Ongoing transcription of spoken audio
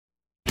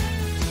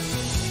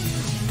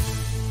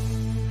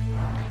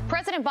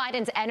President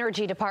Biden's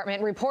Energy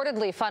Department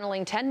reportedly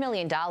funneling $10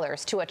 million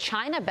to a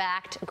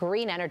China-backed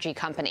green energy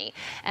company.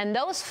 And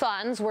those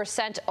funds were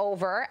sent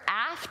over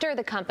after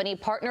the company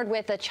partnered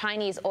with a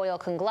Chinese oil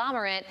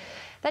conglomerate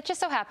that just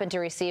so happened to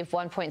receive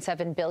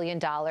 $1.7 billion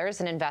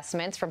in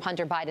investments from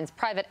Hunter Biden's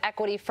private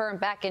equity firm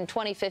back in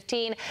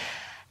 2015.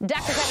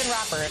 Dr. Kevin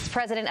Roberts,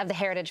 president of the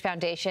Heritage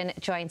Foundation,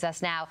 joins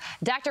us now.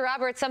 Dr.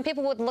 Roberts, some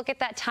people would look at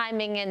that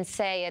timing and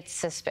say it's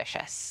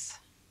suspicious.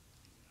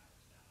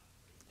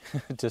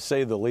 To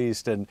say the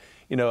least. And,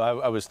 you know,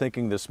 I was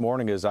thinking this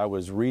morning as I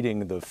was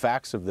reading the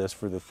facts of this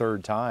for the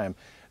third time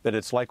that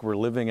it's like we're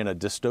living in a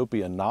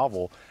dystopian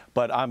novel.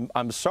 But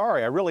I'm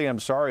sorry, I really am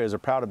sorry as a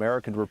proud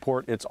American to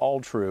report it's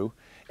all true.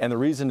 And the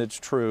reason it's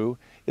true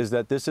is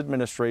that this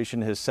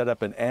administration has set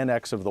up an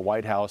annex of the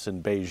White House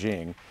in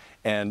Beijing,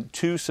 and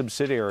two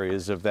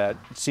subsidiaries of that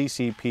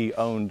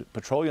CCP-owned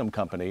petroleum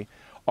company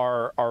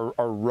are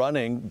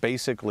running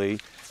basically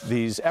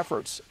these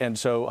efforts. And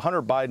so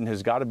Hunter Biden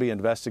has got to be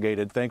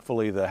investigated.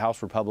 Thankfully, the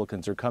House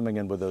Republicans are coming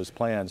in with those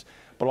plans.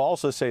 But I'll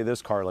also say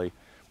this, Carly,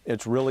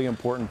 it's really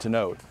important to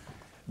note.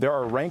 There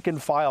are rank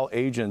and file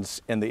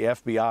agents in the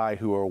FBI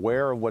who are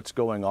aware of what's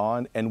going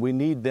on, and we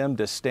need them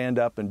to stand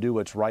up and do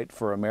what's right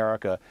for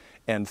America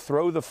and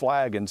throw the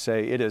flag and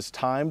say it is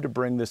time to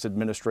bring this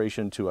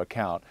administration to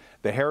account.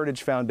 The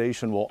Heritage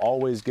Foundation will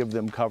always give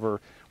them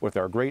cover with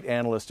our great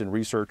analysts and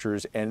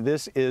researchers, and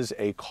this is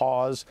a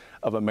cause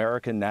of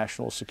American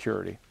national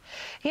security.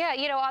 Yeah,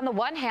 you know, on the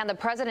one hand, the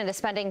president is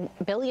spending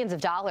billions of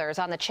dollars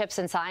on the Chips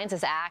and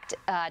Sciences Act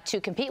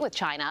to compete with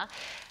China.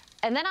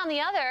 And then on the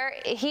other,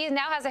 he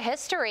now has a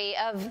history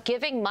of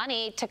giving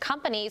money to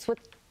companies with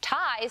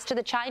ties to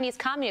the Chinese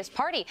Communist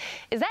Party.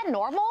 Is that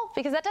normal?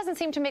 Because that doesn't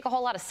seem to make a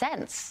whole lot of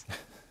sense.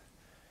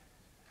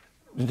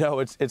 No,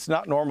 it's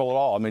not normal at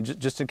all. I mean,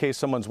 just in case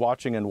someone's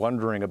watching and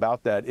wondering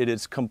about that, it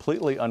is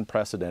completely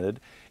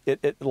unprecedented.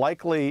 It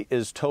likely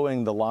is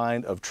towing the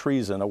line of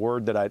treason, a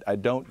word that I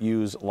don't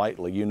use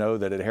lightly. You know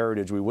that at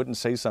Heritage we wouldn't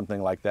say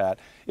something like that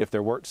if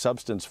there weren't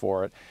substance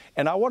for it.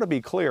 And I want to be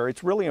clear,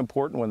 it's really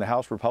important when the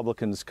House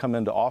Republicans come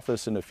into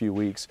office in a few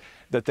weeks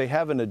that they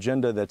have an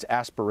agenda that's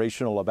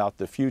aspirational about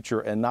the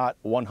future and not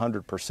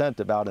 100%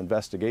 about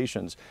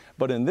investigations.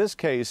 But in this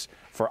case,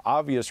 for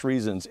obvious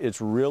reasons,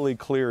 it's really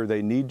clear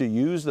they need to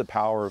use the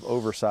power of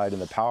oversight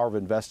and the power of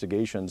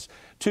investigations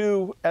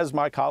to, as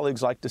my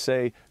colleagues like to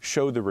say,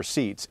 show the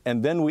receipts.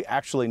 And then we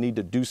actually need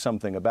to do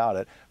something about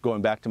it,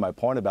 going back to my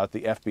point about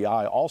the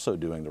FBI also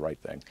doing the right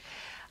thing.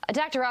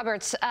 Dr.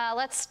 Roberts,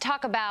 let's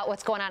talk about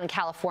what's going on in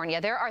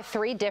California. There are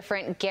 3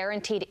 different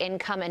guaranteed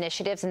income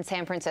initiatives in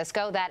San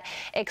Francisco that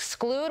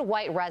exclude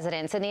white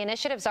residents. And the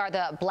initiatives are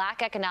the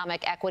Black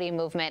Economic Equity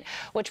Movement,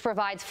 which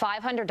provides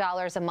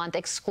 $500 a month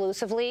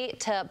exclusively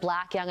to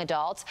Black young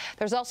adults.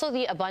 There's also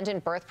the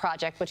Abundant Birth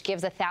Project, which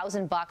gives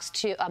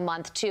 $1,000 a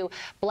month to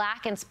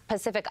Black and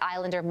Pacific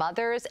Islander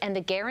mothers, and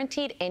the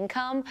Guaranteed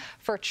Income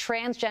for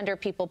Transgender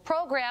People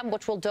program,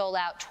 which will dole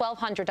out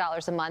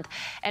 $1,200 a month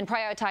and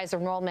prioritize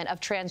enrollment of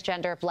transgender,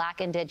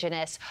 Black,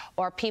 Indigenous,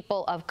 or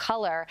people of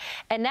color.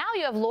 And now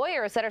you have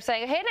lawyers that are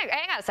saying, hey,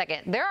 hang on a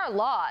second, there are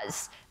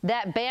laws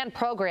that ban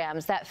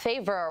programs that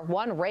favor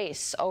one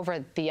race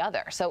over the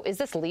other. So is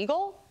this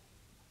legal?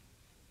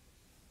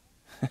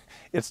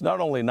 It's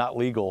not only not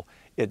legal,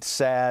 it's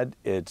sad,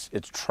 it's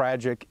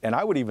tragic, and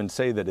I would even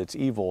say that it's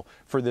evil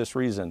for this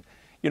reason.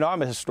 You know,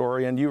 I'm a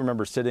historian. You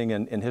remember sitting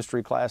in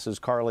history classes,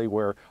 Carly,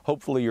 where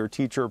hopefully your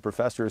teacher or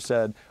professor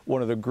said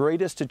one of the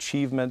greatest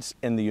achievements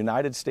in the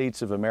United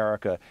States of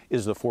America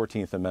is the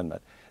 14th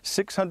Amendment.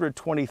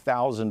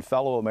 620,000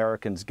 fellow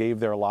Americans gave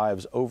their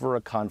lives over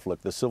a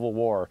conflict, the Civil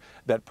War,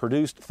 that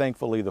produced,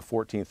 thankfully, the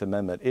 14th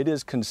Amendment. It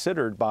is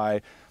considered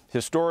by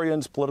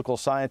historians, political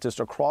scientists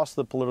across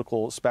the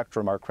political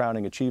spectrum our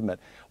crowning achievement.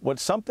 What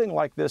something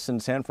like this in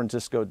San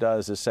Francisco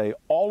does is say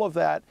all of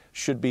that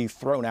should be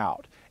thrown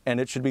out. And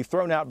it should be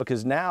thrown out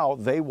because now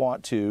they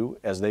want to,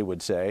 as they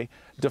would say,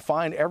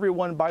 define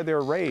everyone by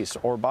their race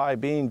or by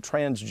being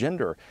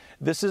transgender.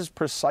 This is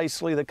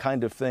precisely the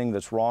kind of thing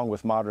that's wrong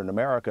with modern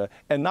America.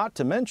 And not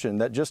to mention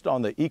that just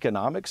on the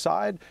economic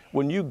side,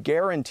 when you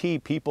guarantee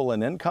people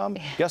an income,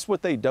 guess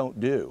what they don't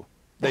do?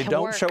 They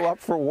don't show up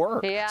for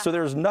work. Yeah. So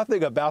there's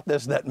nothing about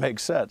this that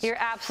makes sense. You're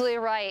absolutely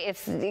right.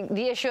 It's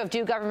the issue of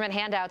do government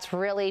handouts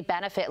really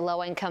benefit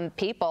low-income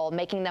people,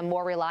 making them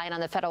more reliant on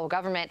the federal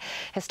government.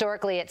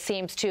 Historically, it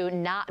seems to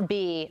not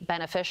be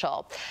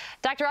beneficial.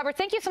 Dr. Robert,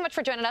 thank you so much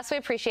for joining us. We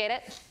appreciate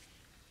it.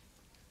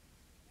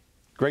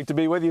 Great to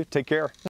be with you. Take care.